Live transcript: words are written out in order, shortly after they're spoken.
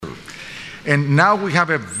And now we have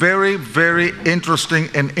a very, very interesting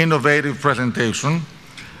and innovative presentation.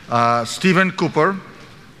 Stephen Cooper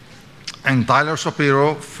and Tyler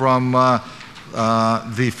Shapiro from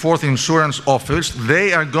the Fourth Insurance Office.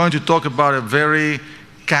 They are going to talk about a very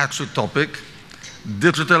catchy topic,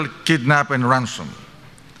 digital kidnap and ransom,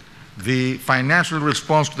 the financial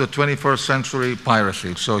response to the 21st century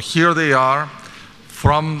piracy. So here they are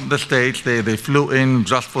from the States. They flew in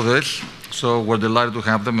just for this. So we're delighted to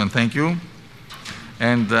have them, and thank you.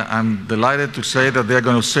 And I'm delighted to say that they're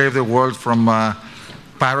going to save the world from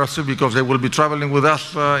piracy, because they will be traveling with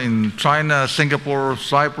us in China, Singapore,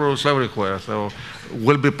 Cyprus, everywhere. So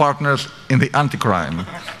we'll be partners in the anti-crime.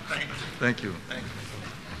 Thank you. Thank you.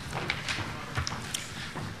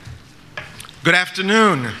 Good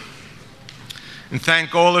afternoon, and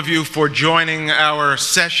thank all of you for joining our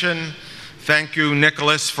session. Thank you,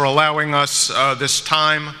 Nicholas, for allowing us this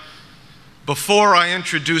time. Before I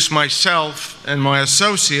introduce myself and my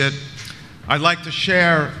associate, I'd like to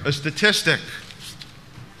share a statistic.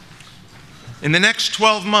 In the next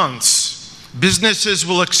 12 months, businesses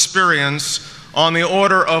will experience on the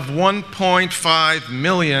order of 1.5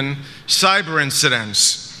 million cyber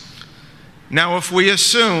incidents. Now, if we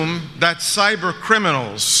assume that cyber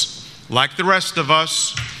criminals, like the rest of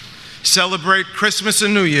us, celebrate Christmas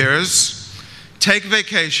and New Year's, take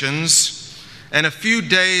vacations, and a few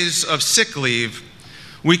days of sick leave,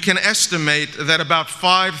 we can estimate that about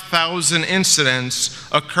 5,000 incidents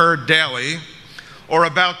occur daily, or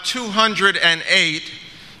about 208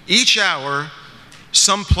 each hour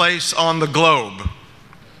someplace on the globe.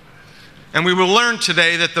 And we will learn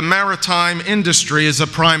today that the maritime industry is a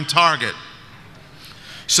prime target.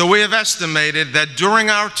 So we have estimated that during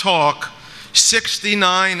our talk,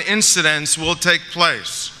 69 incidents will take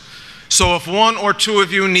place. So if one or two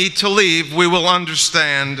of you need to leave, we will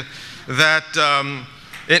understand that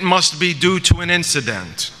it must be due to an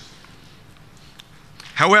incident.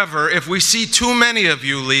 However, if we see too many of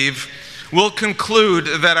you leave, we'll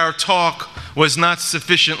conclude that our talk was not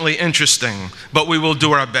sufficiently interesting, but we will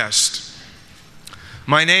do our best.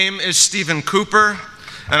 My name is Stephen Cooper,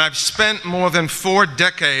 and I've spent more than 4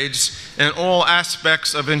 decades in all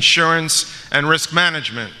aspects of insurance and risk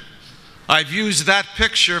management. I've used that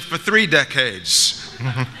picture for 3 decades.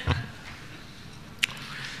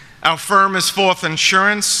 Our firm is Fourth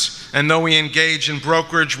Insurance, and though we engage in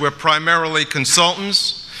brokerage, we're primarily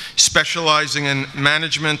consultants, specializing in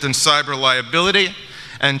management and cyber liability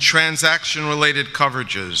and transaction-related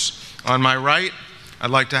coverages. On my right,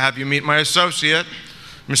 I'd like to have you meet my associate,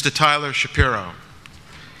 Mr. Tyler Shapiro.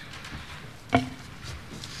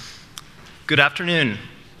 Good afternoon.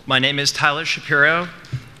 My name is Tyler Shapiro.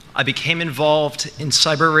 I became involved in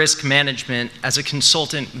cyber risk management as a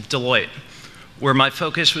consultant with Deloitte, where my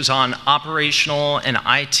focus was on operational and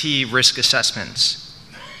IT risk assessments.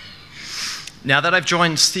 Now that I've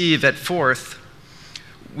joined Steve at Fourth,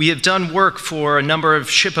 we have done work for a number of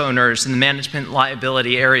ship owners in the management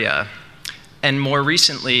liability area, and more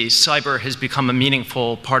recently, cyber has become a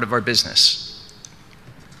meaningful part of our business.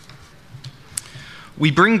 We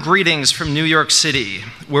bring greetings from New York City,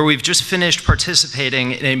 where we've just finished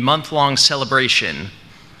participating in a month-long celebration,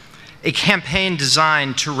 a campaign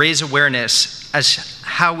designed to raise awareness as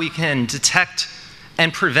how we can detect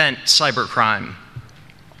and prevent cybercrime.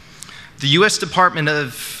 The U.S. Department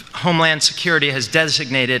of Homeland Security has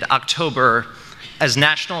designated October as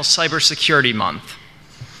National Cybersecurity Month.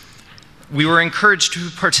 We were encouraged to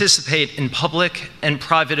participate in public and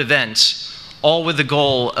private events, all with the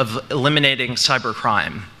goal of eliminating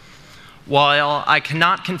cybercrime. While I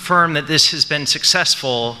cannot confirm that this has been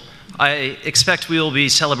successful, I expect we will be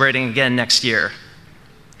celebrating again next year.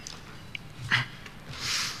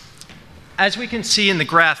 As we can see in the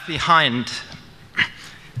graph behind,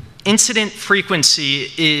 incident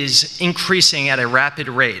frequency is increasing at a rapid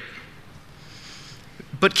rate.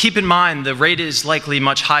 But keep in mind, the rate is likely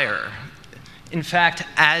much higher. In fact,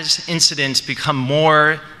 as incidents become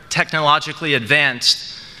more technologically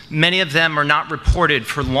advanced, many of them are not reported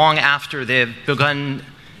for long after they have begun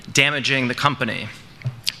damaging the company.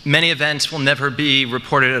 Many events will never be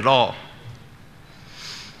reported at all.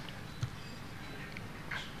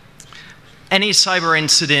 Any cyber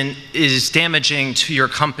incident is damaging to your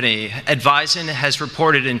company. Advisen has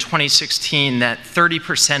reported in 2016 that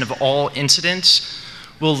 30% of all incidents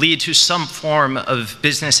will lead to some form of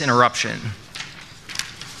business interruption.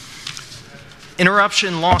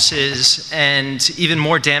 Interruption losses and even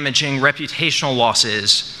more damaging reputational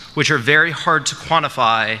losses, which are very hard to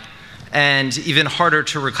quantify and even harder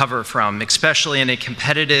to recover from, especially in a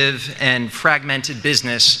competitive and fragmented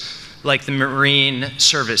business like the marine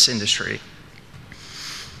service industry.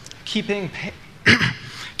 Keeping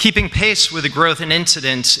pace with the growth in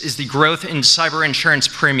incidents is the growth in cyber insurance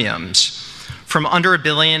premiums. From under $1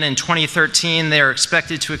 billion in 2013, they are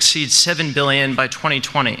expected to exceed $7 billion by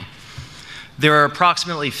 2020. There are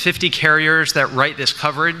approximately 50 carriers that write this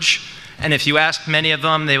coverage, and if you ask many of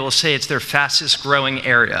them, they will say it's their fastest growing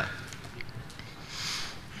area.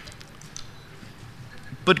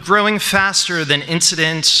 But growing faster than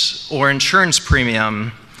incidents or insurance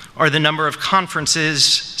premium are the number of conferences,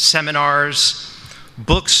 seminars,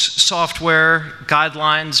 books, software,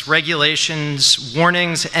 guidelines, regulations,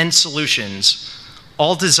 warnings, and solutions,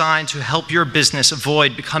 all designed to help your business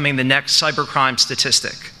avoid becoming the next cybercrime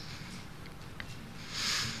statistic.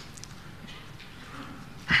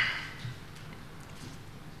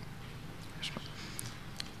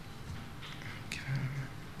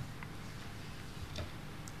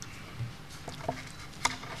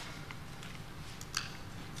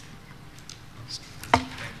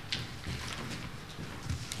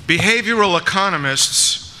 Behavioral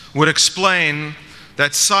economists would explain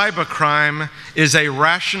that cybercrime is a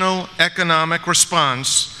rational economic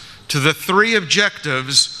response to the three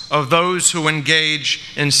objectives of those who engage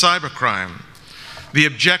in cybercrime. The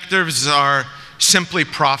objectives are simply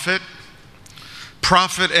profit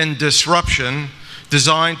and disruption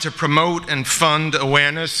designed to promote and fund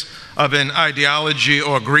awareness of an ideology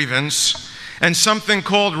or grievance, and something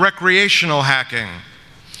called recreational hacking.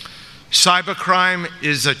 Cybercrime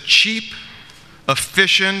is a cheap,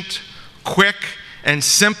 efficient, quick, and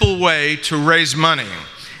simple way to raise money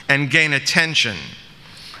and gain attention.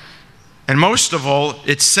 And most of all,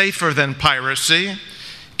 it's safer than piracy,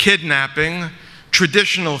 kidnapping,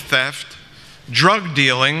 traditional theft, drug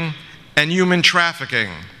dealing, and human trafficking.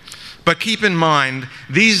 But keep in mind,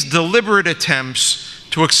 these deliberate attempts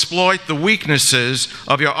to exploit the weaknesses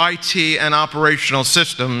of your IT and operational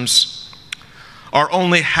systems are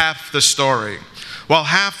only half the story. While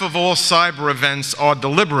half of all cyber events are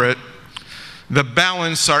deliberate, the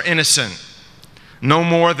balance are innocent, no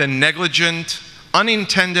more than negligent,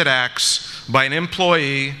 unintended acts by an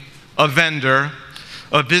employee, a vendor,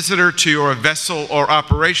 a visitor to your vessel or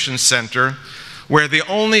operations center, where the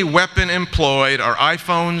only weapon employed are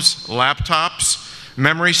iPhones, laptops,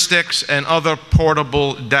 memory sticks, and other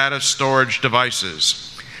portable data storage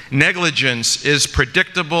devices. Negligence is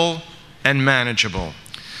predictable and manageable,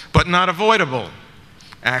 but not avoidable.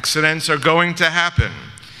 Accidents are going to happen.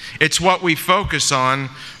 It's what we focus on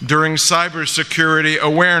during Cybersecurity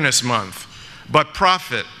Awareness Month. But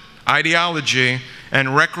profit, ideology,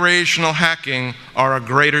 and recreational hacking are a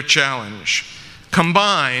greater challenge.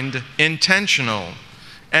 Combined, intentional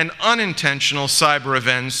and unintentional cyber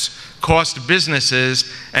events cost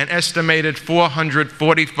businesses an estimated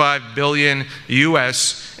 $445 billion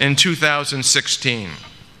US in 2016.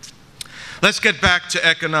 Let's get back to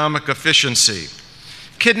economic efficiency.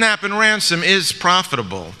 Kidnap and ransom is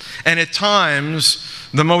profitable, and at times,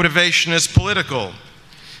 the motivation is political.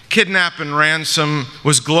 Kidnap and ransom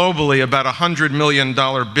was globally about a $100 million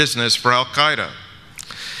business for Al-Qaeda.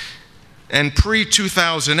 And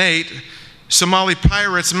pre-2008, Somali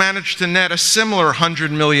pirates managed to net a similar $100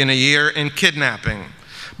 million a year in kidnapping.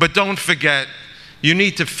 But don't forget, you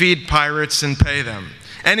need to feed pirates and pay them.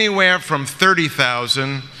 Anywhere from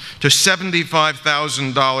 $30,000 to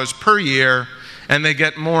 $75,000 per year, and they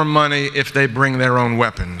get more money if they bring their own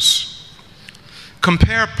weapons.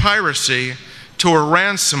 Compare piracy to a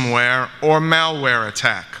ransomware or malware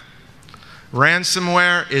attack.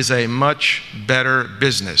 Ransomware is a much better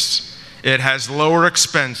business. It has lower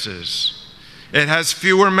expenses. It has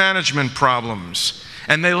fewer management problems,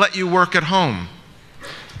 and they let you work at home.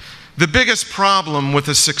 The biggest problem with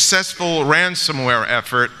a successful ransomware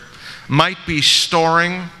effort might be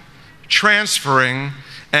storing, transferring,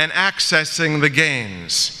 and accessing the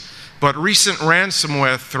gains. But recent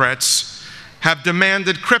ransomware threats have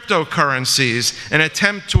demanded cryptocurrencies in an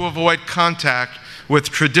attempt to avoid contact with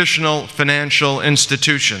traditional financial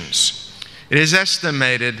institutions. It is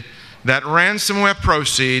estimated that ransomware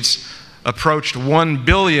proceeds approached $1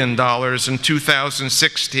 billion in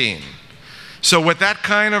 2016. So with that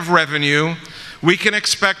kind of revenue, we can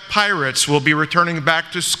expect pirates will be returning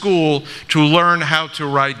back to school to learn how to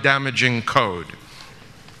write damaging code.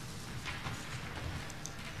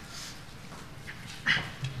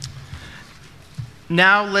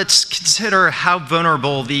 Now let's consider how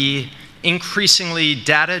vulnerable the increasingly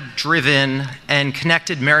data-driven and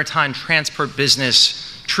connected maritime transport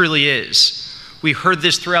business truly is. We heard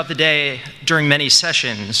this throughout the day during many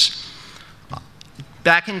sessions.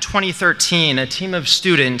 Back in 2013, a team of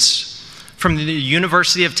students from the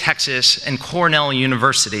University of Texas and Cornell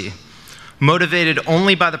University, motivated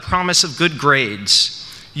only by the promise of good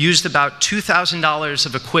grades, used about $2,000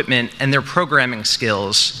 of equipment and their programming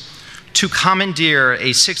skills to commandeer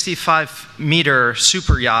a 65-meter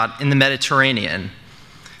super yacht in the Mediterranean.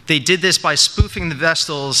 They did this by spoofing the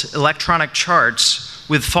vessel's electronic charts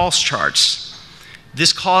with false charts.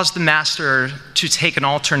 This caused the master to take an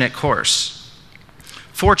alternate course.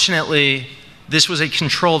 Fortunately, this was a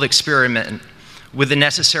controlled experiment with the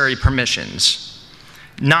necessary permissions.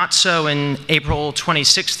 Not so in April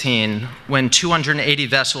 2016, when 280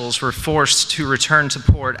 vessels were forced to return to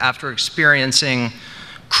port after experiencing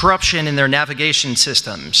corruption in their navigation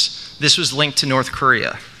systems. This was linked to North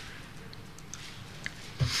Korea.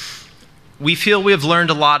 We feel we have learned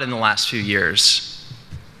a lot in the last few years.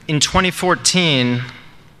 In 2014,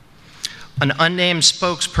 an unnamed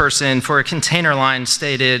spokesperson for a container line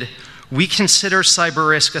stated, "We consider cyber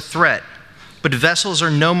risk a threat, but vessels are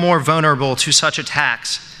no more vulnerable to such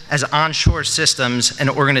attacks as onshore systems and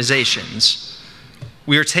organizations.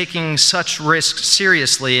 We are taking such risks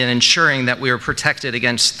seriously and ensuring that we are protected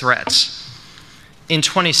against threats." In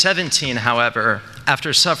 2017, however,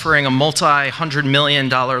 after suffering a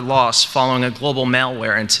multi-hundred-million-dollar loss following a global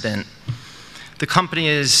malware incident, the company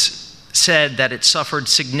has said that it suffered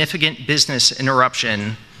significant business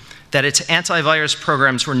interruption, that its antivirus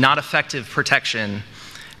programs were not effective protection,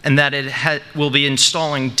 and that it will be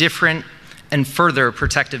installing different and further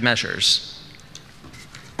protective measures.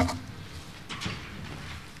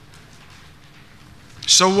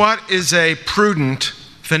 So what is a prudent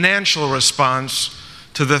financial response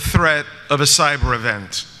to the threat of a cyber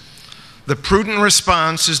event? The prudent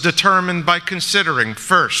response is determined by considering,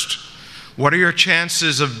 first, what are your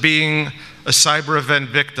chances of being a cyber event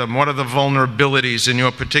victim? What are the vulnerabilities in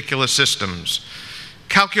your particular systems?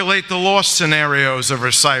 Calculate the loss scenarios of a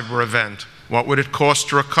cyber event. What would it cost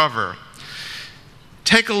to recover?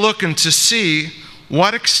 Take a look and to see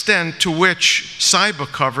what extent to which cyber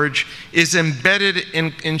coverage is embedded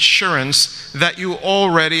in insurance that you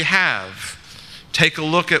already have. Take a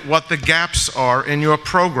look at what the gaps are in your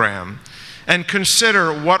program and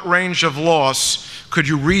consider what range of loss could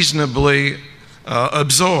you reasonably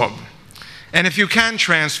absorb. And if you can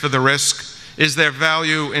transfer the risk, is there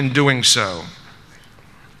value in doing so?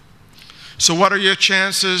 So what are your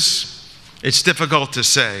chances? It's difficult to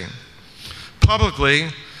say.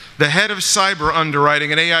 Publicly, the head of cyber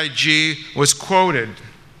underwriting at AIG was quoted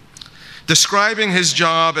describing his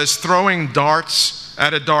job as throwing darts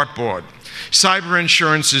at a dartboard. Cyber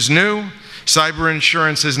insurance is new, cyber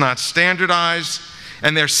insurance is not standardized,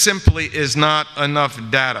 and there simply is not enough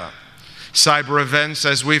data. Cyber events,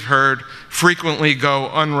 as we've heard, frequently go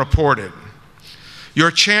unreported.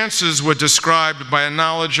 Your chances were described by a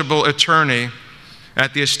knowledgeable attorney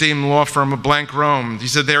at the esteemed law firm of Blank Rome. He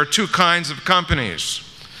said there are two kinds of companies: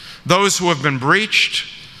 those who have been breached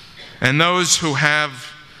and those who have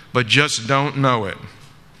but just don't know it.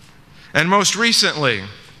 And most recently,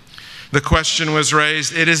 the question was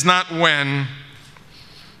raised, it is not when,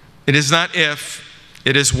 it is not if,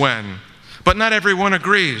 it is when. But not everyone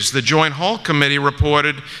agrees. The Joint Hull Committee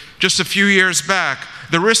reported just a few years back,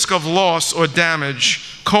 the risk of loss or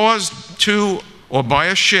damage caused to or by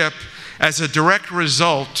a ship as a direct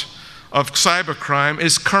result of cybercrime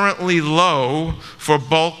is currently low for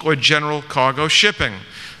bulk or general cargo shipping,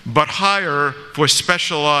 but higher for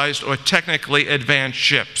specialized or technically advanced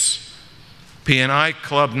ships. P&I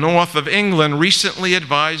Club North of England recently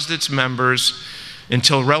advised its members,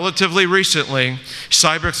 until relatively recently,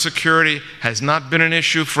 cybersecurity has not been an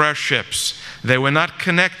issue for our ships. They were not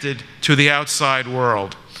connected to the outside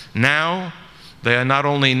world. Now, they are not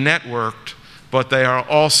only networked, but they are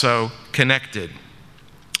also connected.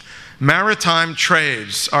 Maritime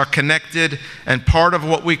trades are connected and part of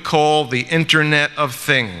what we call the Internet of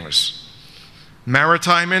Things.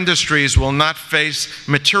 Maritime industries will not face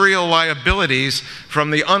material liabilities from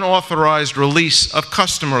the unauthorized release of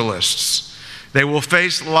customer lists. They will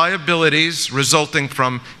face liabilities resulting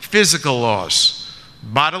from physical loss,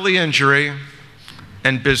 bodily injury,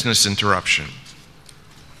 and business interruption.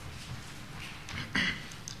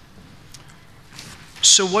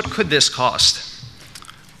 So what could this cost?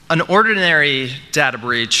 An ordinary data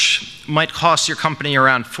breach might cost your company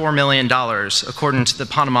around $4 million, according to the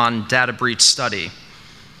Ponemon data breach study.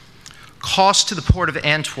 Cost to the Port of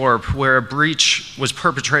Antwerp, where a breach was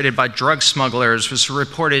perpetrated by drug smugglers, was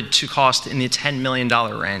reported to cost in the $10 million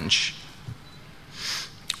range.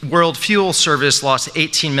 World Fuel Service lost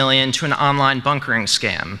 $18 million to an online bunkering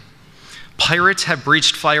scam. Pirates have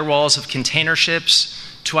breached firewalls of container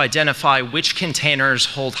ships to identify which containers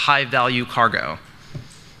hold high-value cargo.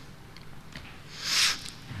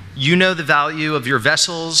 You know the value of your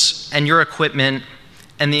vessels and your equipment,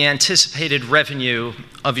 and the anticipated revenue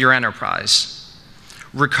of your enterprise.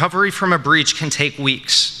 Recovery from a breach can take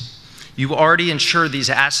weeks. You already insure these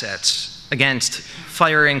assets against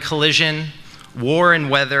fire and collision, war and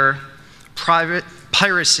weather,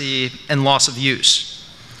 piracy, and loss of use.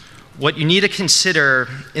 What you need to consider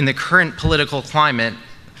in the current political climate,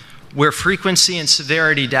 where frequency and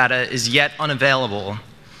severity data is yet unavailable,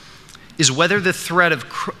 is whether the threat of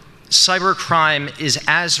cybercrime is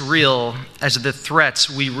as real as the threats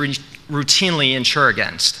we routinely insure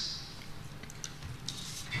against.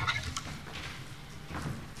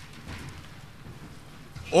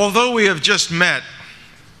 Although we have just met,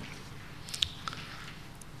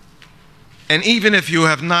 and even if you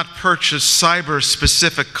have not purchased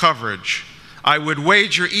cyber-specific coverage, I would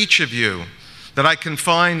wager each of you that I can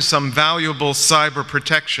find some valuable cyber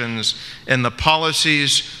protections in the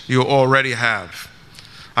policies you already have.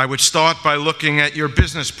 I would start by looking at your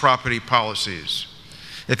business property policies.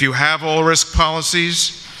 If you have all-risk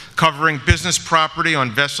policies covering business property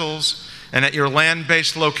on vessels and at your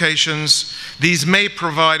land-based locations, these may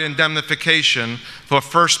provide indemnification for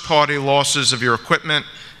first-party losses of your equipment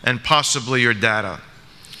and possibly your data.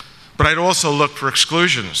 But I'd also look for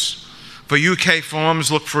exclusions. For UK forms,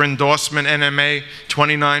 look for endorsement NMA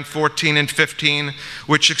 29, 14, and 15,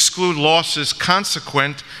 which exclude losses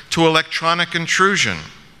consequent to electronic intrusion.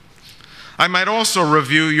 I might also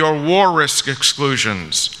review your war risk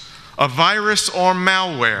exclusions. A virus or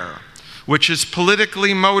malware, which is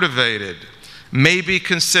politically motivated, may be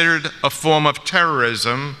considered a form of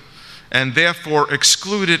terrorism and therefore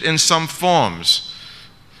excluded in some forms.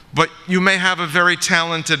 But you may have a very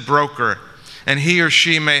talented broker, and he or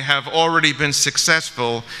she may have already been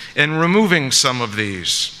successful in removing some of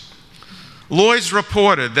these. Lloyd's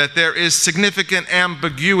reported that there is significant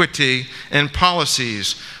ambiguity in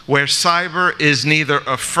policies where cyber is neither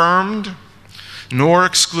affirmed nor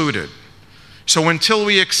excluded. So until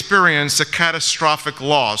we experience a catastrophic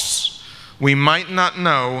loss, we might not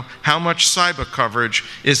know how much cyber coverage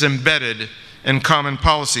is embedded in common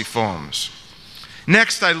policy forms.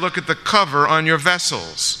 Next, I look at the cover on your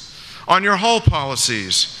vessels. On your hull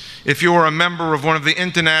policies, if you are a member of one of the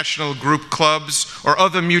international group clubs or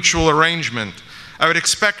other mutual arrangement, I would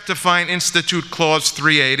expect to find Institute Clause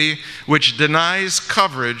 380, which denies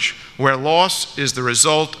coverage where loss is the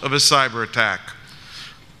result of a cyber attack.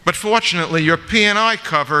 But fortunately, your P&I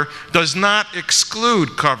cover does not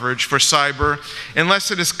exclude coverage for cyber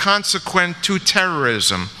unless it is consequent to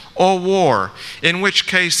terrorism or war, in which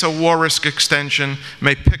case a war risk extension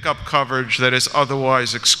may pick up coverage that is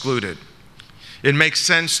otherwise excluded. It makes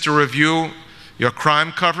sense to review your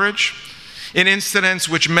crime coverage in incidents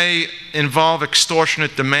which may involve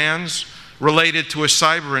extortionate demands related to a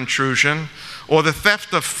cyber intrusion or the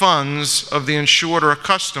theft of funds of the insured or a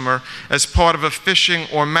customer as part of a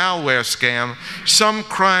phishing or malware scam. Some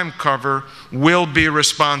crime cover will be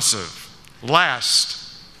responsive.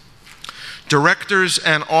 Last, directors'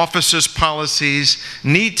 and officers' policies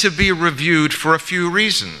need to be reviewed for a few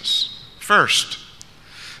reasons. First,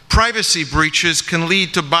 privacy breaches can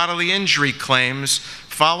lead to bodily injury claims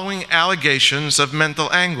following allegations of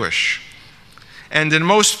mental anguish. And in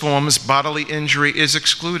most forms, bodily injury is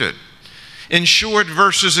excluded. Insured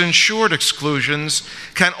versus insured exclusions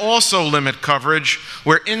can also limit coverage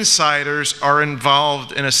where insiders are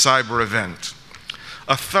involved in a cyber event.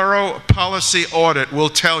 A thorough policy audit will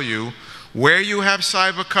tell you where you have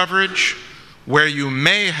cyber coverage, where you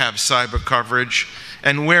may have cyber coverage,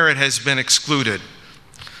 and where it has been excluded.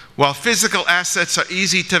 While physical assets are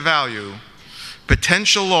easy to value,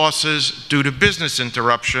 potential losses due to business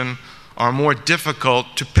interruption are more difficult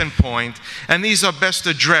to pinpoint, and these are best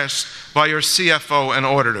addressed by your CFO and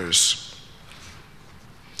auditors.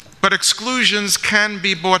 But exclusions can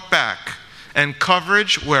be bought back, and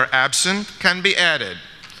coverage, where absent, can be added.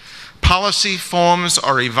 Policy forms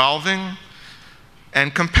are evolving,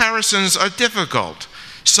 and comparisons are difficult.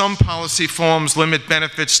 Some policy forms limit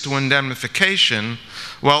benefits to indemnification,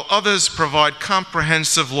 while others provide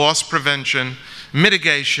comprehensive loss prevention,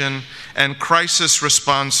 mitigation, and crisis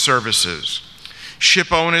response services.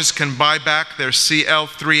 Ship owners can buy back their CL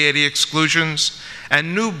 380 exclusions,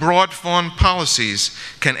 and new broad form policies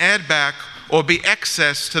can add back or be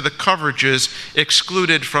excess to the coverages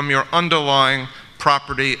excluded from your underlying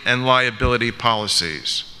property and liability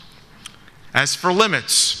policies. As for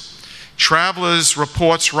limits, Travelers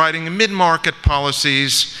reports writing mid-market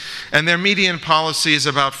policies, and their median policy is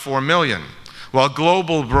about $4 million, while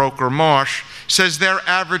global broker Marsh says their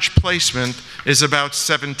average placement is about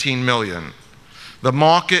 $17 million. The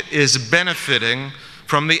market is benefiting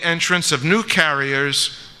from the entrance of new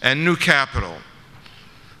carriers and new capital.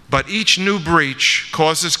 But each new breach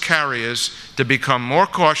causes carriers to become more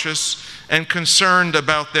cautious and concerned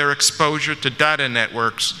about their exposure to data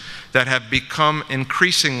networks that have become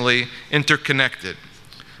increasingly interconnected.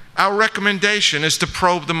 Our recommendation is to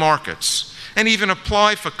probe the markets and even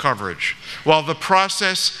apply for coverage. While the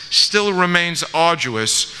process still remains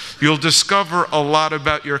arduous, you'll discover a lot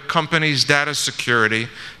about your company's data security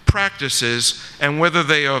practices and whether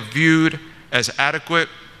they are viewed as adequate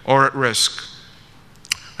or at risk.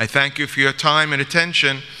 I thank you for your time and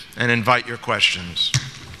attention and invite your questions.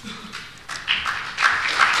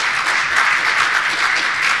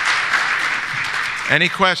 Any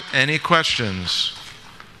questions?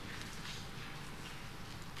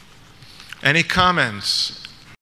 Any comments?